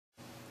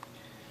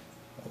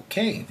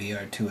Okay,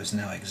 VR2 is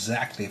now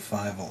exactly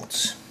 5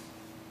 volts.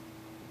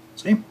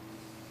 See?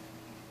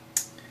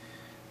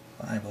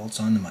 5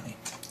 volts on the money.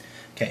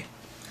 Okay.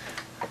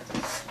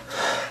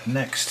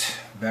 Next,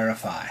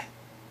 verify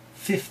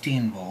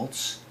 15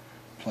 volts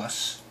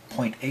plus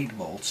 0.8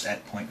 volts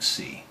at point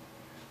C.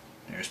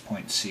 There's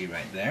point C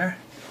right there.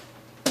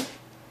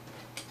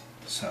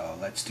 So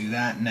let's do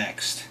that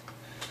next.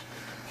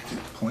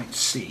 Point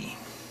C.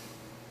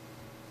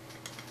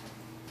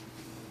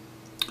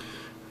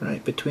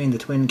 Right between the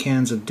twin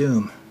cans of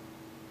doom.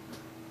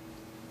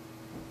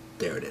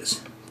 There it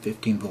is.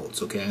 15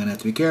 volts. Okay, I'm going to have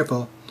to be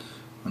careful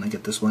when I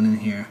get this one in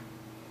here.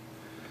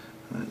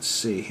 Let's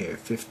see here.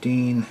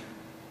 15.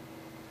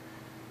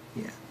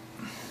 Yeah.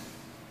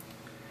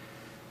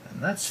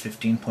 And that's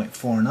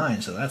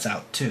 15.49, so that's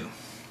out too.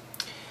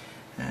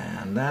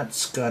 And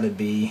that's got to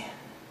be...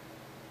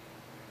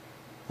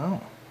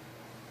 Oh.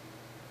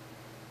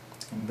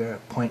 They're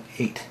at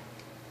 0.8.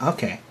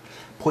 Okay.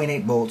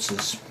 0.8 volts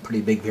is pretty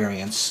big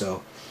variance,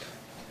 so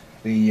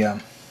the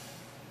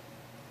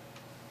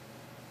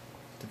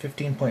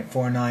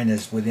 15.49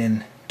 is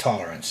within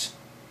tolerance.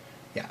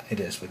 Yeah,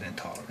 it is within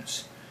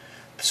tolerance.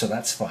 So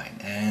that's fine.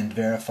 And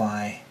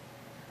verify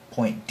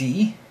point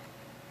D.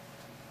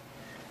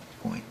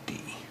 Point D.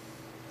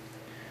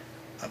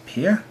 Up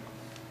here,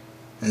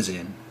 as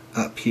in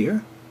up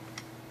here.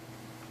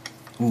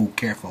 Ooh,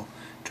 careful.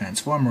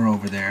 Transformer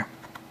over there.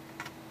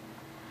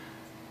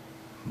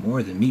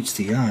 More than meets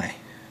the eye.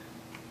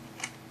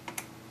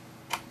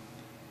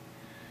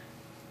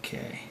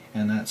 Okay,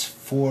 and that's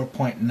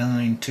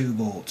 4.92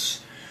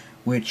 volts,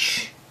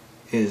 which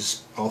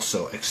is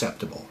also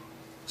acceptable.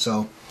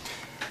 So,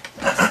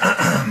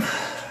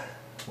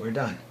 we're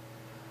done.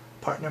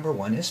 Part number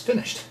 1 is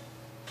finished.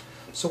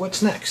 So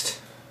what's next?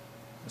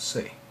 Let's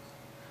see.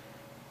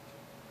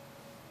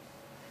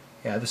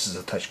 Yeah, this is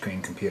a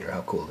touchscreen computer.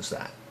 How cool is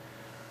that?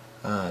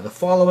 The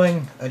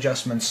following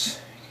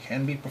adjustments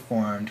can be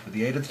performed with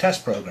the aid of the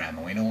test program,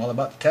 and we know all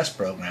about the test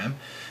program.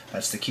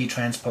 That's the key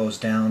transpose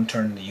down,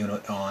 turn the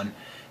unit on,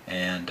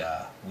 and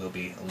we'll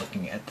be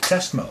looking at the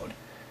test mode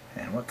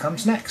and what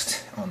comes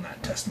next on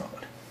that test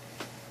mode.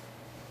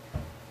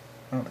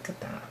 Oh, look at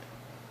that.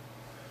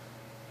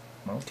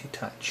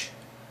 Multi-touch.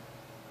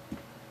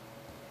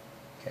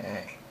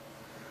 Okay,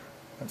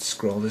 let's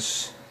scroll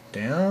this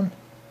down,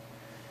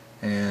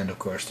 and of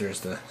course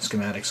there's the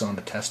schematics on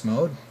the test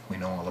mode. We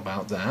know all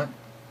about that.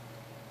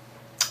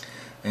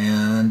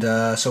 And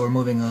so we're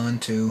moving on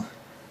to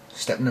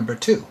step number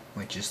 2,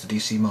 which is the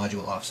DC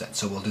module offset.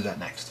 So we'll do that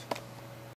next.